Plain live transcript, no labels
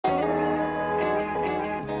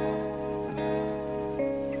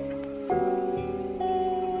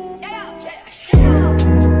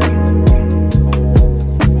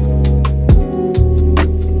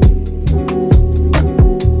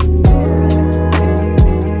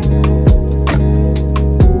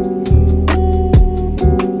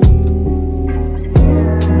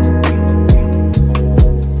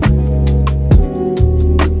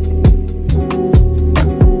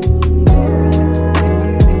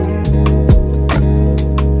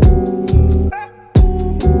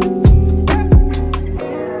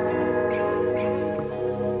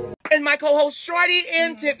Shorty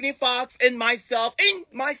and Tiffany Fox and myself in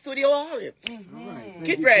my studio audience. All right.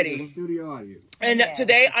 Get ready. Studio audience. And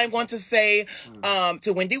today I'm going to say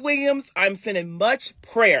to Wendy Williams, I'm sending much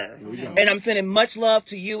prayer. And I'm sending much love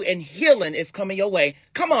to you, and healing is coming your way.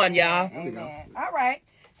 Come on, y'all. Amen. All right.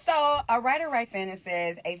 So a writer writes in and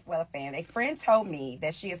says, a friend told me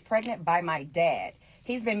that she is pregnant by my dad.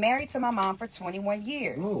 He's been married to my mom for 21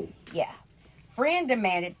 years. Oh. Yeah. Friend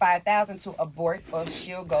demanded $5,000 to abort or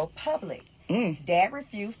she'll go public. Dad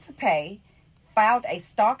refused to pay, filed a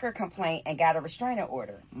stalker complaint, and got a restraining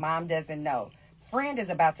order. Mom doesn't know. Friend is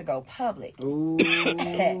about to go public. Ooh.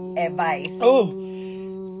 Advice.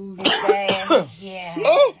 Oh. Dad, yeah.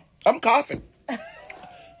 Oh, I'm coughing.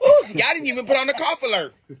 Ooh, y'all didn't even put on the cough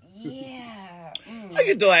alert. Yeah. How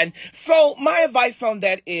you doing? So my advice on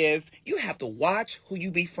that is you have to watch who you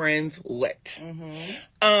be friends with.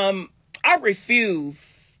 I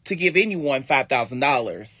refuse to give anyone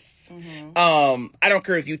 $5,000. I don't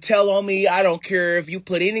care if you tell on me. I don't care if you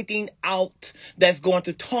put anything out that's going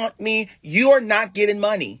to taunt me. You're not getting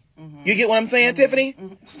money. You get what I'm saying, Tiffany?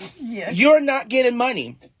 Yeah. You're not getting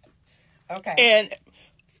money. Okay. And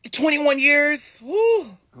 21 years, woo,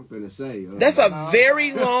 I'm gonna say that's a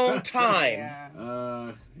very long time.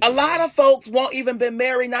 Yeah. A lot of folks won't even been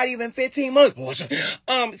married, not even 15 months.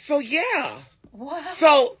 So yeah. What?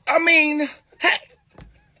 So, I mean, hey,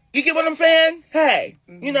 you get what I'm saying? Hey,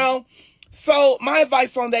 you know, so my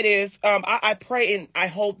advice on that is, I pray and I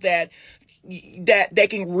hope that they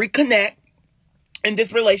can reconnect in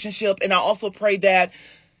this relationship. And I also pray that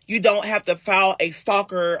you don't have to file a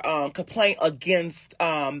stalker complaint against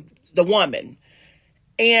the woman.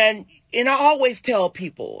 And I always tell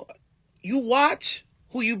people, you watch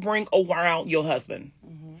who you bring around your husband.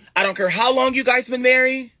 I don't care how long you guys been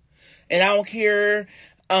married. And I don't care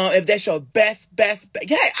if that's your best.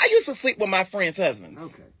 Yeah, I used to sleep with my friends'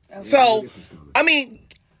 husbands. Okay. So, I mean,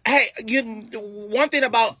 hey, one thing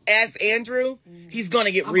about AxAndrew, he's going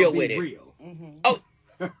to get real with it. Real. Oh.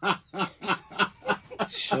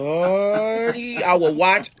 Shorty, I will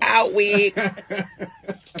watch out with.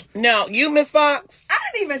 Now, you, Miss Fox? I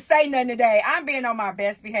didn't even say nothing today. I'm being on my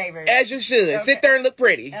best behavior. As you should. Okay. Sit there and look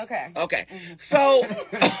pretty. Okay. Okay. So,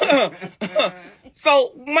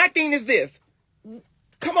 so my thing is this.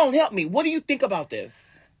 Come on, help me. What do you think about this?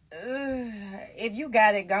 If you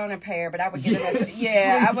got it, go on and pay her. But I would get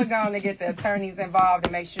I would go on and get the attorneys involved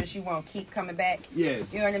to make sure she won't keep coming back.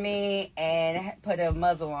 Yes. You know what I mean? And put a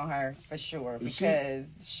muzzle on her for sure,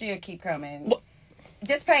 because she'll keep coming. Well,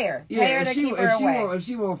 just pay her. Pay her to keep her away. If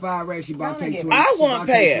she want 5 racks, she about to take 20. I want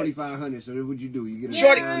pay it. $2,500. So then what you do? You get her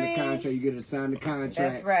Shorty. to sign the contract. You get her to sign the contract.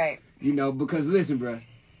 That's right. You know, because listen, bro,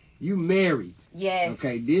 you married. Yes.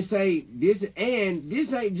 Okay. This ain't just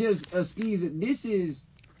a skeezer. This is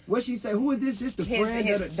what she say. Who is this? This the friend?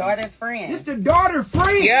 His daughter's friend. This the daughter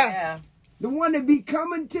friend. Yeah. The one that be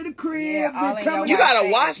coming to the crib. You gotta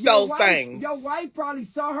watch those things. Your wife probably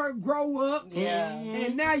saw her grow up. Yeah.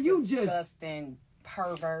 And now you just disgusting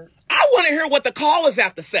pervert. I want to hear what the callers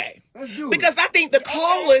have to say. Let's do because I think the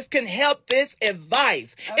callers can help this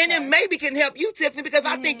advice. Okay. And it maybe can help you, Tiffany, because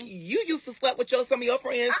I think you used to sleep with some of your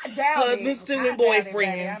friends. I doubt husbands too, and it, baby.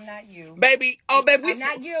 boyfriends. I'm not you. Baby, I'm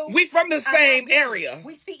not you. We from the same area.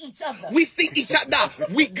 We see each other. We see each other.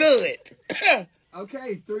 We good.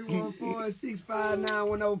 Okay,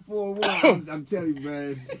 314-659-1041. I'm telling you,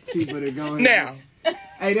 bro, it's cheaper than going now.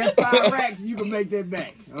 Hey, that 5 racks, you can make that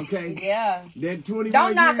back, okay? Yeah. That 21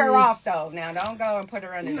 Don't knock her years- off, though. Now, don't go and put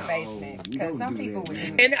her in the basement. you Because don't some do people that,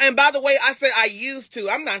 would man. do And by the way, I said I used to.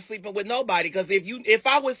 I'm not sleeping with nobody, because if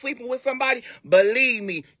I was sleeping with somebody, believe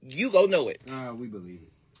me, you go know it. We believe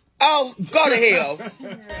it. Oh, go to hell.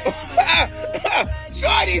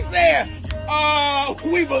 Shorty's there. Oh,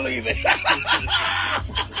 we believe it.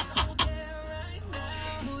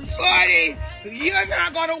 Shorty, you're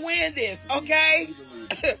not going to win this, okay?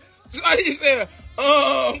 Shorty said,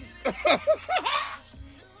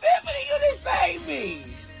 Tiffany, you didn't save me.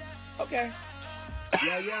 Okay.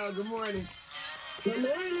 Yo, good morning. Good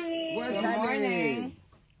morning. What's Good happening?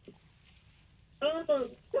 morning.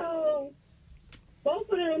 So both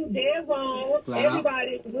of them dead wrong. Flat out.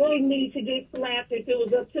 Everybody really needs to get slapped if it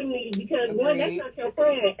was up to me, because one, that's not your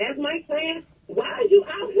friend. As my friend, why are you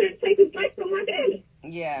out here taking fight from my daddy?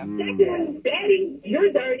 Yeah. Second, daddy,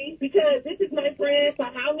 you're dirty, because this is my friend for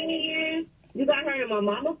how many years? You got her in my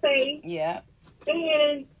mama's face. Yeah.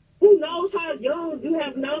 And who knows how young you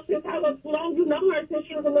have known since how long you know her since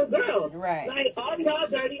she was a little girl. Right. Like, all y'all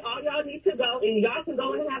dirty, all y'all need to go, and y'all can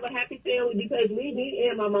go and have a happy family, because leave me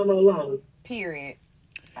and my mama alone. Period.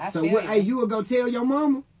 So, what, hey, you will go tell your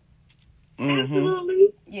mama?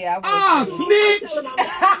 Absolutely. Yeah, I would. Oh, snitch!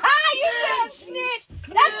 You said snitch.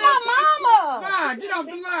 That's my mama. Nah, get off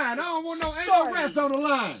the line. I don't want ain't no rats on the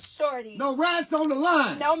line. Shorty. No rats on the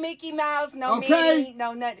line. No Mickey Mouse, no Okay. Minnie,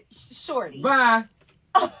 no nothing. Shorty. Bye.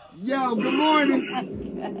 Yo, good morning.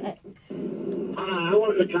 I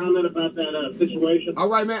wanted to comment about that situation. All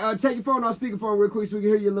right, man. Take your phone off speakerphone real quick so we can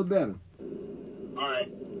hear you a little better. All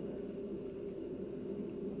right.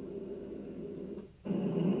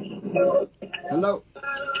 Hello?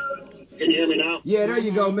 Can you hear me now? Yeah, there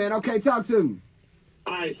you go, man. Okay, talk to me.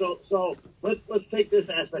 All right, so let's take this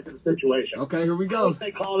aspect of the situation. Okay, here we I go. think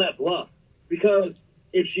they call that bluff, because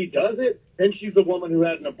if she does it, then she's the woman who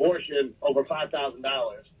had an abortion over $5,000,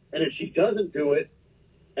 and if she doesn't do it,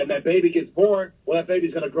 and that baby gets born, well, that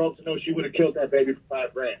baby's gonna grow up to know she would have killed that baby for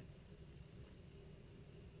 $5,000.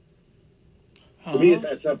 To me, it's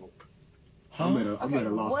that simple. I'm at a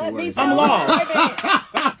loss for words. I'm lost.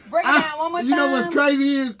 Break it down one more time. You know what's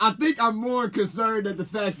crazy is I think I'm more concerned at the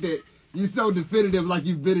fact that you're so definitive, like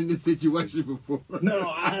you've been in this situation before. No,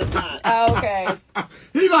 I have not. Oh, okay.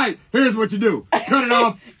 He like, here's what you do: cut it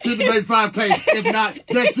off, give the baby $5K. If not,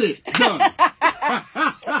 that's it, done.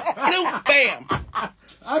 Bam.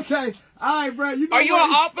 Okay, all right, bro. You know Are you what?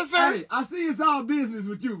 an officer? Hey, I see it's all business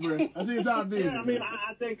with you, bro. I see it's all business. Yeah, I mean,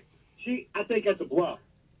 I think that's a bluff.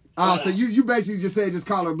 Oh, so you basically just said just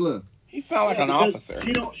call her bluff. He sound like an Because officer.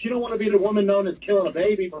 She don't want to be the woman known as killing a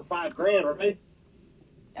baby for $5,000, right?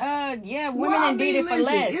 Yeah, women done did it for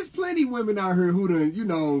less. There's plenty women out here who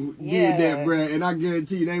done, Yeah. did that, bruh, and I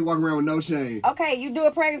guarantee you they ain't walking around with no shame. Okay, you do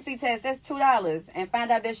a pregnancy test, that's $2, and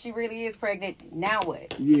find out that she really is pregnant. Now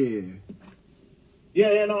what? Yeah.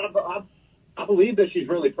 Yeah, no, I believe that she's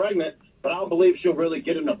really pregnant, but I don't believe she'll really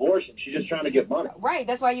get an abortion. She's just trying to get money. Right,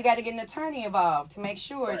 that's why you got to get an attorney involved to make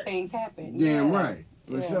sure Right. things happen. Damn Yeah. right.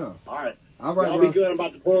 For Yeah. sure. All right. All right, Y'all bro. be good. I'm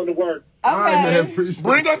about to pull into work. Okay. All right, man. Appreciate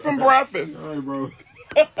Bring us some breakfast. All right, bro.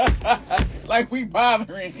 Like we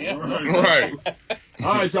bothering him. Right.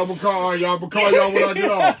 All right, y'all. I'm call y'all when I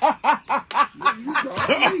get off.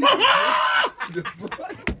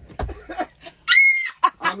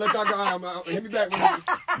 I'm let y'all go. Hit me back when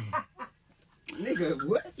Nigga,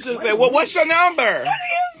 what? She said, well, what's your number? Can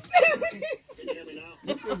you hear me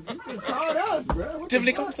now? You just called us, bro. What the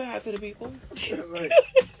Tiffany, fuck? come say hi to the people. Like,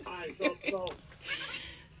 All right, so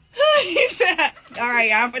He said, all right,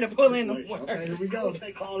 y'all finna pull in the work. okay, here we I go. don't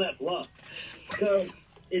they call that bluff. Because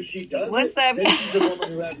if she does What's it, up? then she's the woman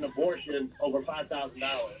who had an abortion over $5,000. And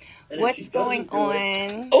if What's she going doesn't do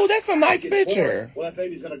it, on? Oh, that's a nice gets born, picture. well, that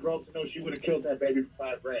baby's going to grow up to know she would have killed that baby for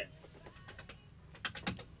 $5,000.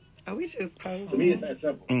 Oh, we just posed. To me, it's that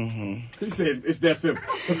simple. Mm-hmm. He said it's that simple.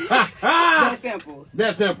 That simple.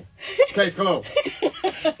 That simple. Case closed.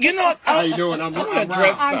 You know, How you doing? I wanted to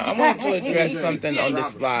address I'm something on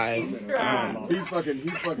this live. He's fucking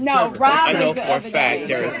No, clever. Rob- I know the for a other fact day.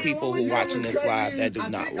 there is people who watching this live that do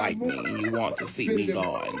not like me and you want to see me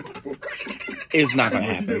gone. It's not gonna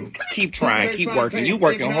happen. Keep trying, keep working. You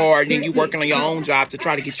working hard and you working on your own job to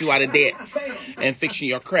try to get you out of debt and fixing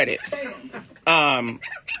your credit.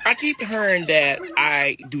 I keep hearing that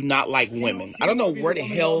I do not like women. I don't know where the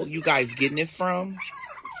hell you guys getting this from.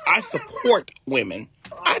 I support women.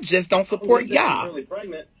 I just don't support y'all.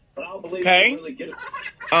 Okay?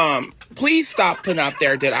 Please stop putting out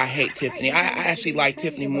there that I hate Tiffany. I actually like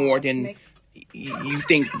Tiffany more than you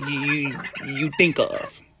think you think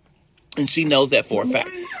of. And she knows that for a fact.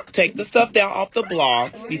 Take the stuff down off the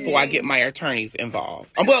blogs before I get my attorneys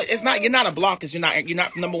involved. Well, it's not. You're not a blog because you're not.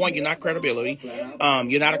 Number one, you're not credibility.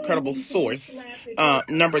 You're not a credible source.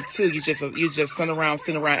 Number two, you just sitting around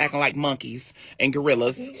acting like monkeys and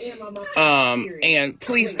gorillas. And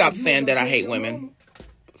please stop saying that I hate women.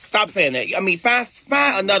 Stop saying that. I mean,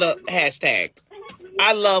 find another hashtag.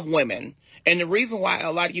 I love women. And the reason why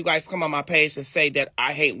a lot of you guys come on my page to say that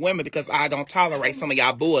I hate women because I don't tolerate some of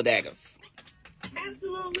y'all bulldaggers.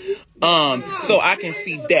 So I can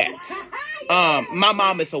see that. My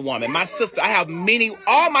mom is a woman. My sister,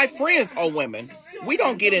 all my friends are women. We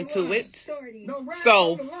don't get into it.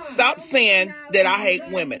 So stop saying that I hate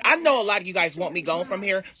women. I know a lot of you guys want me gone from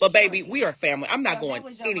here, but baby, we are family. I'm not going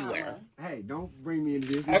anywhere. Hey, don't bring me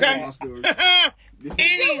into this. Okay?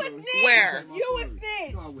 Anywhere. You a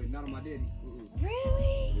snitch. No, I wouldn't. Not on my daddy.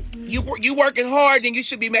 Really? You working hard, then you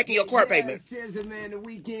should be making your car payments. Says it, man. The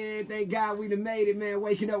weekend. Thank God we done made it, man.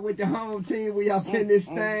 Waking up with the home team. We up in this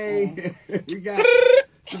thing. We got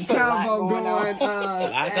some combo going.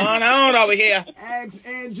 What's going on over here?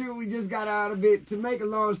 AxAndrew, we just got out of it. To make a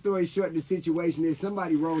long story short, the situation is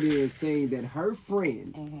somebody wrote in saying that her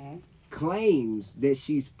friend claims that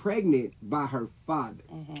she's pregnant by her father.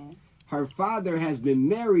 Her father has been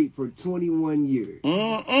married for 21 years.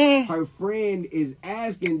 Her friend is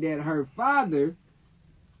asking that her father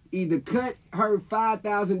either cut her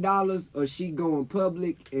 $5,000 or she go in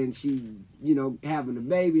public and she, you know, having a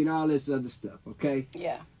baby and all this other stuff, okay?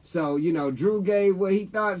 Yeah. So, you know, Drew gave what he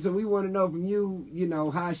thought, so we want to know from you, you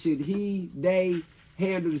know, how should they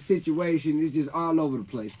handle the situation? It's just all over the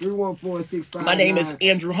place. 314-659. My name is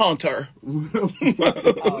Andrew Hunter. Oh,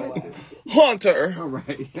 wow. Hunter. All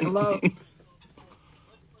right. Hello? This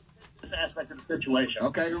aspect of the situation.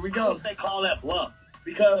 Okay, here we I go. think they call that bluff.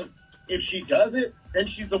 Because if she does it, then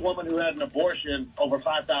she's the woman who had an abortion over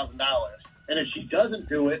 $5,000. And if she doesn't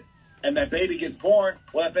do it, and that baby gets born,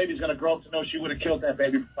 well, that baby's going to grow up to know she would have killed that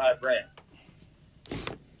baby for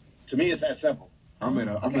 $5,000. To me, it's that simple. I'm at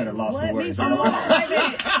a loss for words.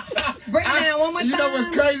 Break it down one more time. You know what's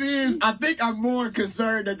crazy is I think I'm more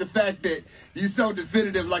concerned at the fact that you so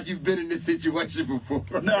definitive like you've been in this situation before.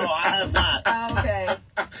 No, I have not. Okay.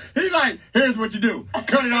 He's like, here's what you do.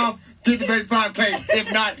 Cut it off, get the baby $5K.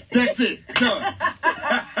 If not, that's it. Done.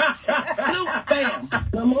 Bam.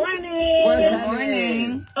 Good morning. What's Good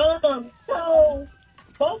morning. So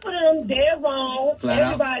both of them dead wrong. Flat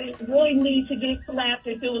out. Everybody really needs to get slapped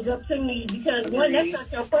if it was up to me because one, that's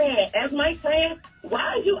not your friend. As my friend, why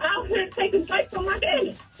are you out here taking fights from my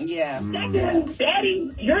daddy? Yeah. Second,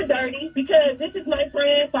 daddy, you're dirty because this is my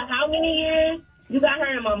friend for how many years? You got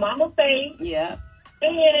her in my mama's face. Yeah.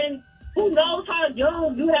 And who knows how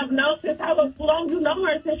young you have known since how long you know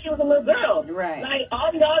her since she was a little girl. Right. Like,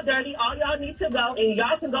 all y'all dirty, all y'all need to go, and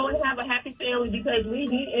y'all can go and have a happy family because we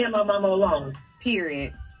need and my mama alone.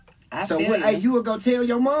 Period. I So feel what, hey, you would go tell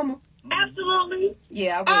your mama? Absolutely.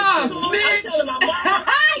 Yeah, I would. Ah, too. I'm telling my mama.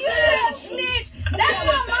 You little snitch. That's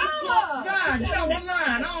my mama. God, get off the line.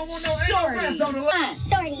 I don't want no Shorty. rats on the line.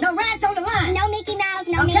 Shorty. No rats on the line. No Mickey Mouse,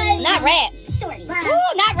 no Okay. Minnie. Not rats. Shorty. Ooh,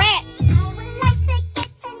 not rats.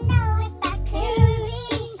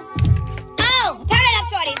 Oh, turn it up,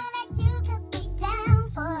 Shorty.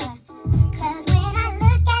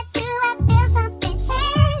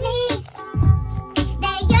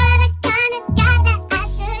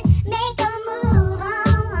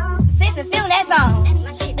 Sister, feel that song.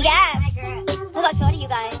 Yes. Look how shorty you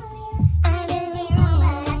guys.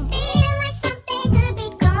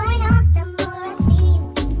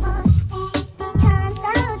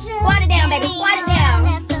 Squat it down, baby. Squat it down.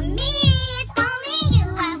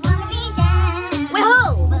 With who?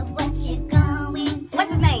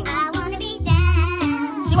 What's his name?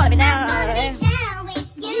 She wanna be down.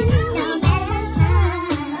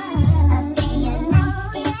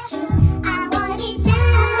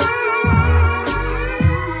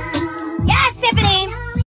 Yes, Tiffany.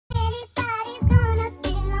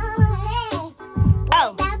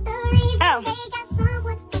 Oh. Oh.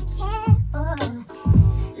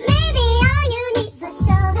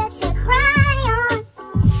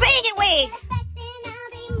 Sing it, Wig.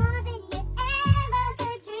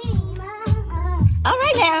 All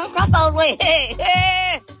right now, cross those legs.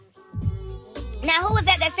 Now, who was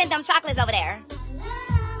that sent them chocolates over there?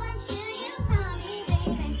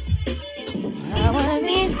 I wanna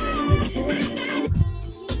be.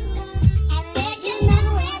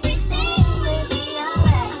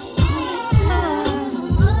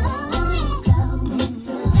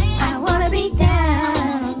 I wanna be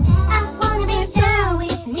down. I wanna be down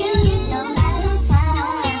with you. No matter the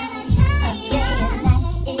time, day or night,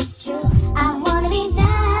 it's true. I wanna be down.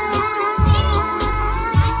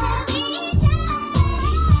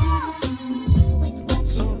 With what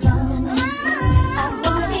you going I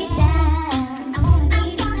wanna be down. I wanna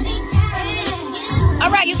be down with you. All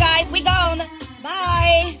right, you guys, we gone.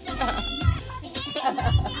 Bye.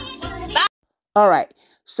 All right.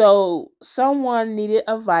 So someone needed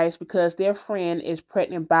advice because their friend is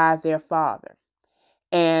pregnant by their father.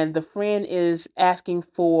 And the friend is asking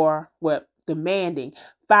for, demanding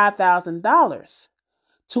 $5,000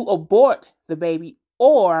 to abort the baby,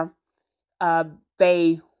 or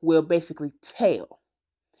they will basically tell.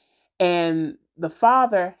 And the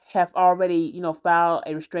father have already, filed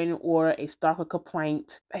a restraining order, a stalker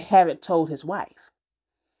complaint, haven't told his wife,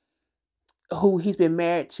 who he's been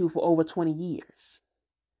married to for over 20 years.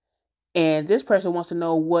 And this person wants to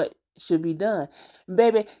know what should be done.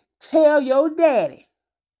 Baby, tell your daddy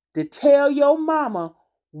to tell your mama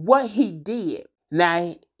what he did.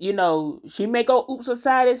 Now, she may go oops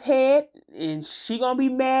aside his head and she gonna be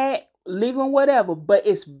mad, leaving whatever. But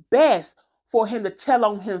it's best for him to tell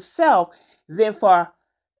on himself than for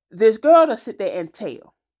this girl to sit there and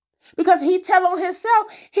tell. Because he tell on himself,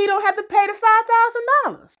 he don't have to pay the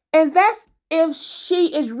 $5,000. And that's if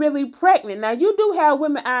she is really pregnant. Now, you do have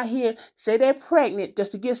women out here say they're pregnant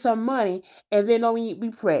just to get some money and then don't even be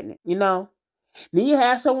pregnant, you know. Then you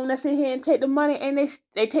have someone that sit here and take the money and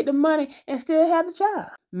they take the money and still have the child.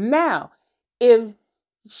 Now, if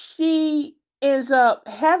she ends up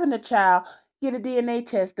having a child, get a DNA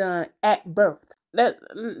test done at birth. That's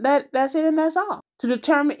it and that's all. To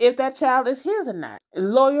determine if that child is his or not.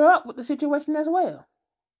 And lawyer up with the situation as well.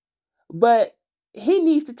 But he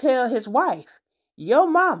needs to tell his wife, your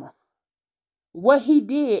mama, what he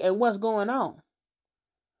did and what's going on.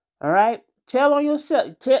 All right? Tell on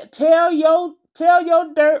yourself. Tell your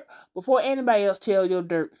dirt before anybody else tell your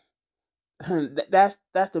dirt. That's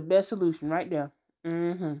the best solution right there.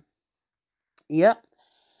 Yep.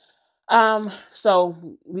 So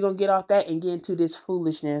we're gonna get off that and get into this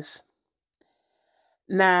foolishness.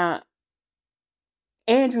 Now,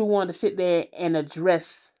 Andrew wanted to sit there and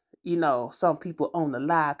address, some people on the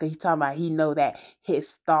live, because he's talking about he know that his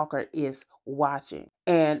stalker is watching.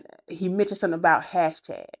 And he mentioned something about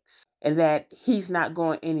hashtags and that he's not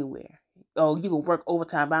going anywhere. Oh, you can work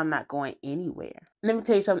overtime, but I'm not going anywhere. Let me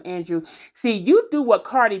tell you something, Andrew. See, you do what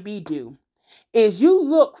Cardi B do, is you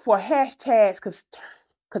look for hashtags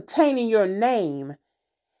containing your name.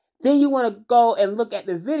 Then you want to go and look at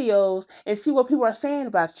the videos and see what people are saying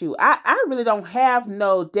about you. I really don't have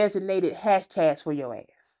no designated hashtags for your ass.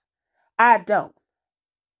 I don't.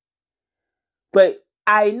 But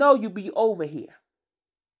I know you be over here.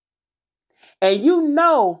 And you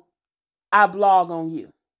know I blog on you.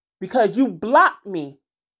 Because you blocked me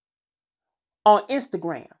on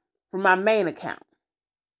Instagram from my main account.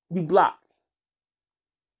 You blocked me.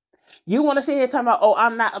 You want to sit here talking about, oh,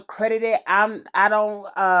 I'm not accredited. I don't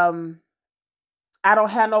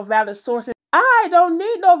have no valid sources. I don't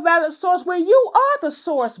need no valid source when you are the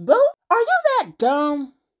source, boo. Are you that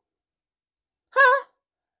dumb? Huh?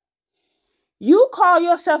 You call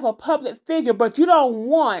yourself a public figure, but you don't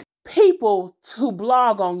want people to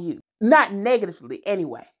blog on you. Not negatively,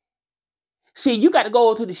 anyway. See, you got to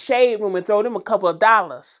go to the shade room and throw them a couple of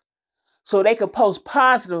dollars so they can post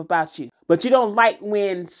positive about you. But you don't like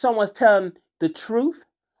when someone's telling the truth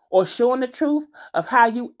or showing the truth of how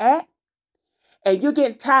you act. And you're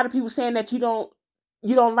getting tired of people saying that you don't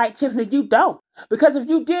like Tiffany. You don't. Because if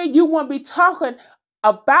you did, you wouldn't be talking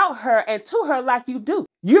about her and to her like you do.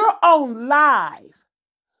 You're on live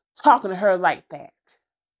talking to her like that.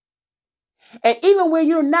 And even when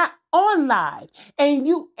you're not on live and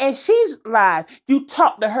she's live, you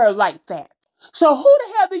talk to her like that. So who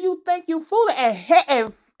the hell do you think you fooling? And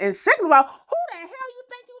second of all, who the hell you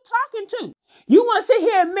think you talking to? You want to sit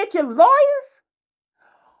here and mention lawyers?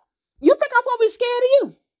 You think I'm going to be scared of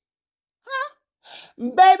you?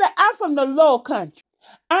 Huh? Baby, I'm from the low country.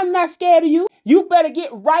 I'm not scared of you. You better get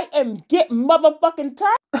right and get motherfucking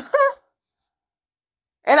tight.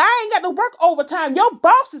 And I ain't got to work overtime. Your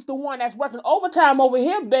boss is the one that's working overtime over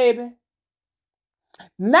here, baby.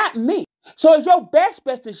 Not me. So it's your best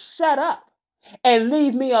bet to shut up and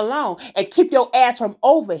leave me alone and keep your ass from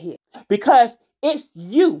over here. Because it's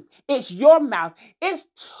you. It's your mouth. It's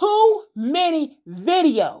too many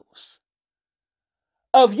videos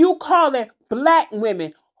of you calling black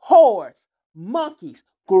women whores, monkeys,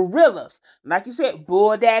 gorillas. Like you said,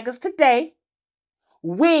 bulldaggers today.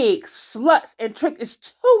 Wigs, sluts, and tricks.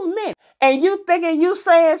 It's too many. And you thinking you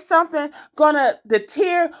saying something gonna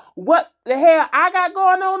deter what the hell I got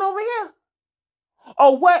going on over here?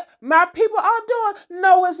 Or what my people are doing?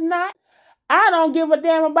 No, it's not. I don't give a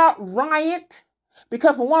damn about Ryan.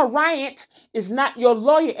 Because for one, Ryan is not your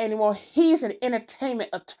lawyer anymore. He's an entertainment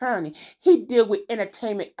attorney. He deals with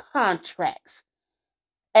entertainment contracts.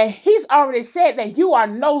 And he's already said that you are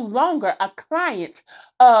no longer a client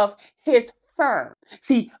of his firm.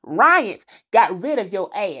 See, Ryan got rid of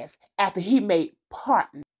your ass after he made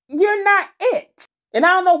partner. You're not it. And I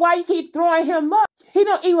don't know why you keep throwing him up. He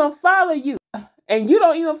don't even follow you. And you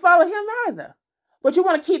don't even follow him either. But you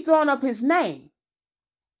want to keep throwing up his name.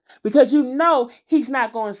 Because you know he's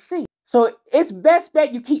not going to see. So it's best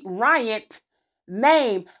bet you keep Ryan's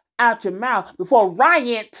name out your mouth before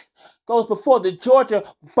Ryan goes before the Georgia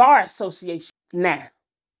Bar Association. Now,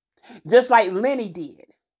 just like Lenny did.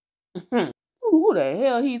 Who the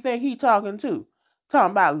hell he think he talking to?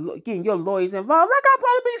 Talking about getting your lawyers involved. Like I'm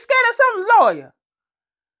supposed to be scared of some lawyer.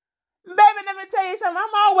 Baby, let me tell you something.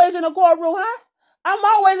 I'm always in a courtroom, huh? I'm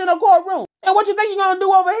always in a courtroom. And what you think you're going to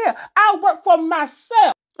do over here? I work for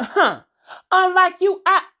myself. Unlike you,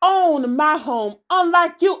 I own my home.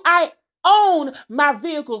 Unlike you, I own my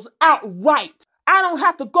vehicles outright. I don't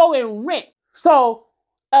have to go and rent. So,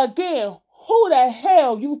 again, who the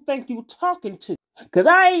hell you think you talking to? Because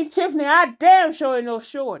I ain't Tiffany. I damn sure ain't no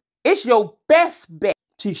shorty. It's your best bet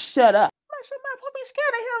to shut up. Somebody be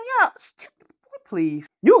scared of him, y'all. Please.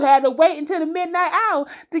 You had to wait until the midnight hour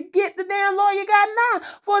to get the damn lawyer you got now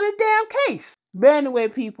for the damn case. But anyway,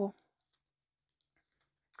 people,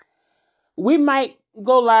 we might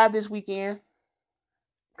go live this weekend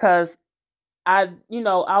because I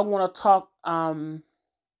want to talk in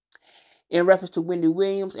reference to Wendy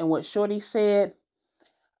Williams and what Shorty said.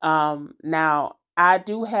 Now, I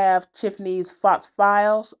do have Tiffany's Fox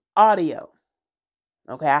Files audio.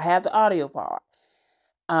 Okay, I have the audio part.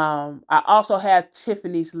 I also have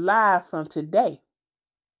Tiffany's live from today.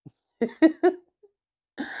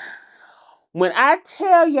 When I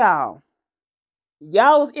tell y'all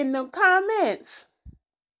was in them comments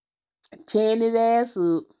tearing his ass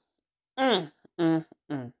up. And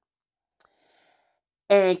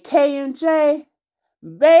KMJ,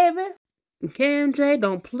 baby, KMJ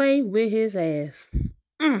don't play with his ass.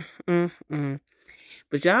 But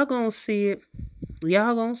y'all gonna see it.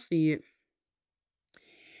 Y'all gonna see it.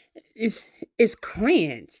 It's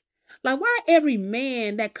cringe. Like, why every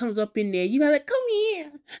man that comes up in there, you gotta come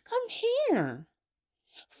here.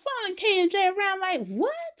 Following KMJ around like,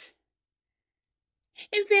 what?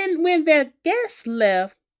 And then when their guest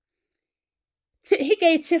left, he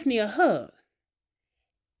gave Tiffany a hug.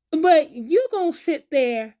 But you gonna sit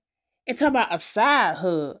there and talk about a side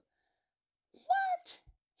hug. What?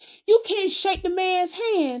 You can't shake the man's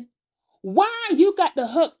hand. Why you got the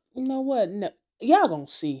hug? You know what? No, y'all gonna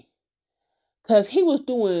see. Because he was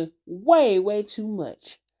doing way, way too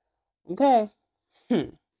much. Okay?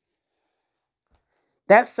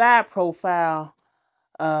 That side profile,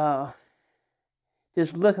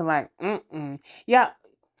 just looking like, Yeah,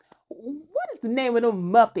 what is the name of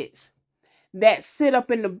them Muppets that sit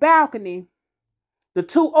up in the balcony? The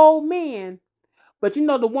two old men, but you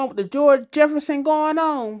know the one with the George Jefferson going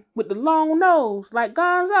on with the long nose, like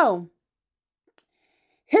Gonzo.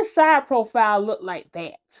 His side profile looked like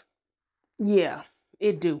that. Yeah,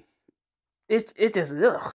 it do. It just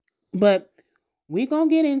ugh. But we gonna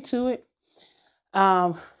get into it.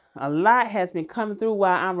 A lot has been coming through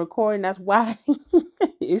while I'm recording. That's why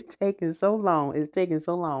it's taking so long. It's taking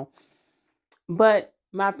so long. But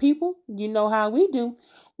my people, you know how we do.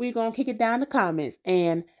 We're gonna kick it down in the comments,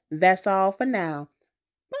 and that's all for now.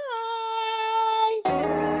 Bye.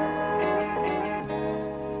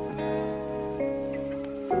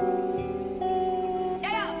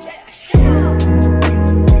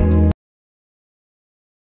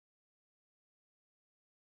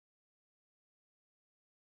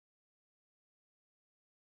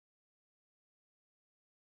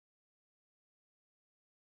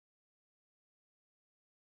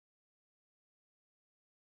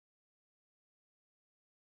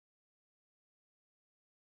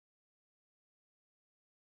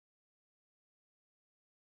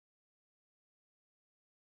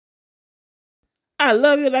 I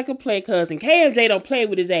love you like a play cousin. KMJ don't play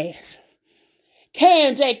with his ass.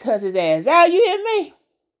 KMJ cuss his ass out. You hear me?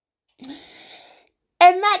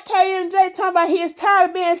 And not KMJ talking about he is tired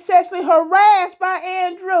of being sexually harassed by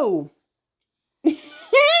Andrew. You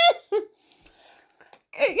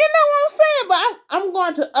know what I'm saying? But I'm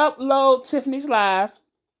going to upload Tiffany's live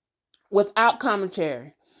without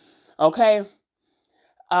commentary. Okay?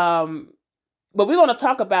 But we're going to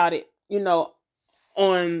talk about it,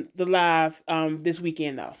 on the live this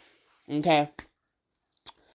weekend though. Okay?